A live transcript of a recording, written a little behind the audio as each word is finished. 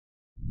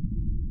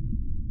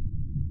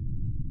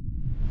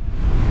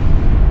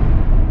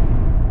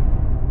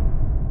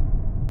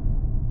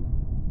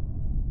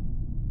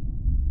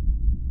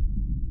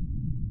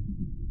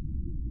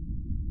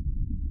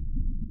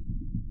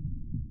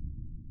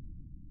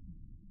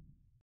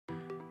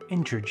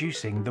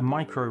Introducing the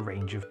Micro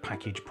range of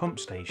package pump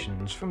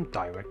stations from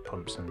Direct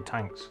Pumps and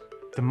Tanks.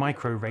 The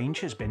Micro range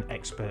has been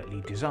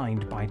expertly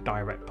designed by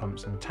Direct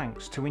Pumps and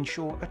Tanks to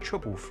ensure a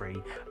trouble-free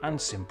and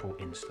simple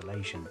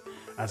installation,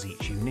 as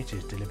each unit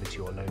is delivered to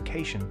your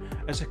location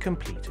as a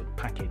completed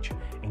package,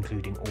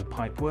 including all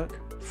pipework,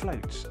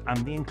 floats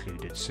and the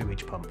included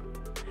sewage pump.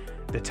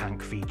 The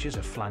tank features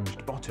a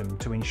flanged bottom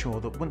to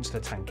ensure that once the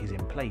tank is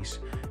in place,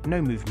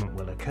 no movement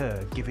will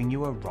occur, giving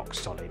you a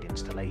rock-solid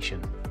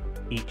installation.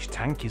 Each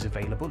tank is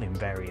available in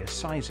various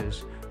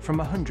sizes, from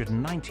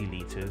 190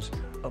 litres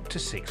up to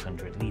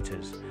 600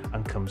 litres,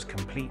 and comes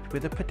complete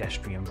with a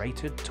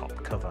pedestrian-rated top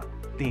cover.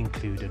 The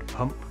included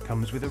pump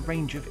comes with a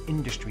range of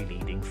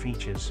industry-leading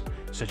features,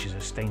 such as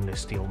a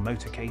stainless steel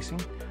motor casing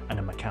and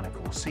a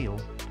mechanical seal.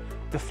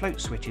 The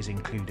float switch is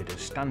included as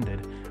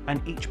standard,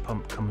 and each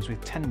pump comes with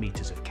 10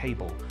 metres of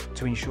cable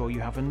to ensure you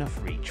have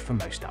enough reach for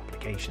most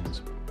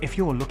applications. If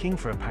you're looking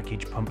for a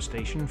package pump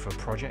station for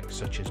projects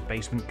such as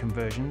basement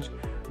conversions,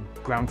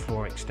 ground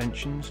floor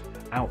extensions,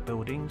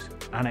 outbuildings,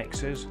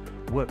 annexes,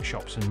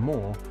 workshops and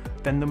more,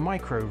 then the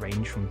Micro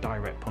range from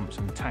Direct Pumps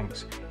and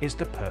Tanks is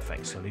the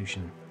perfect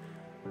solution.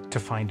 To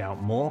find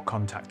out more,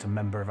 contact a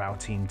member of our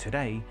team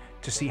today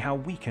to see how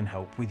we can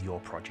help with your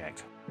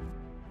project.